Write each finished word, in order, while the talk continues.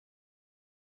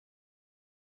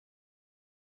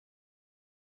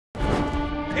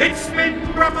It's been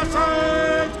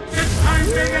prophesied since time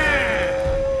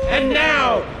began. And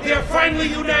now, they are finally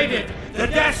united. The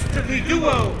dastardly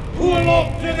duo who will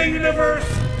alter the universe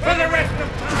for the rest of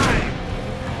time.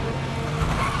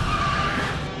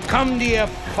 Come to your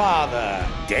father,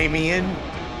 Damien.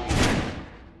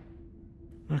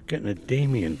 Not getting a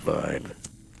Damien vibe.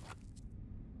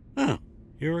 Oh,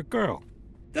 you're a girl.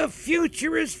 The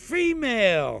future is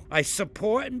female. I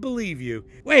support and believe you.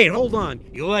 Wait, hold on.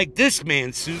 You like this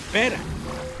man's suit better.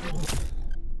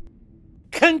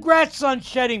 Congrats on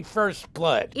shedding first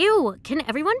blood. Ew, can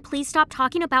everyone please stop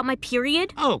talking about my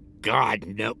period? Oh, God,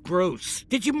 no. Gross.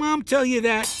 Did your mom tell you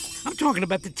that? I'm talking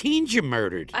about the teens you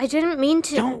murdered. I didn't mean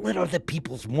to. Don't let other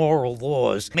people's moral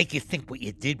laws make you think what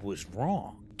you did was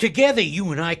wrong. Together,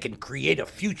 you and I can create a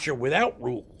future without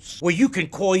rules, where you can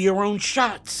call your own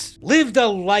shots. Live the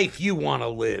life you want to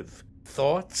live.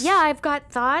 Thoughts? Yeah, I've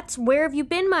got thoughts. Where have you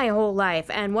been my whole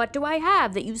life? And what do I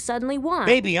have that you suddenly want?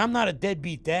 Baby, I'm not a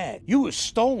deadbeat dad. You were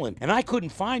stolen, and I couldn't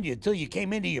find you until you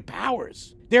came into your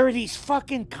powers. There are these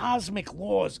fucking cosmic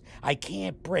laws I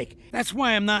can't break. That's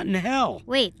why I'm not in hell.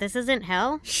 Wait, this isn't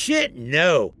hell? Shit,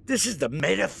 no. This is the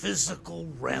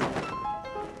metaphysical realm.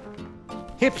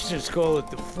 Hipsters call it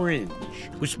the fringe,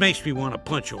 which makes me want to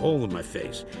punch a hole in my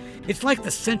face. It's like the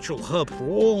central hub for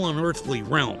all unearthly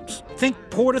realms. Think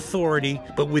Port Authority,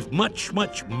 but with much,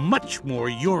 much, much more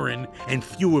urine and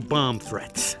fewer bomb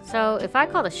threats. So, if I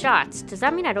call the shots, does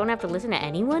that mean I don't have to listen to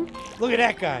anyone? Look at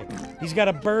that guy. He's got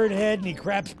a bird head and he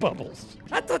craps bubbles.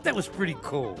 I thought that was pretty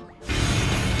cool.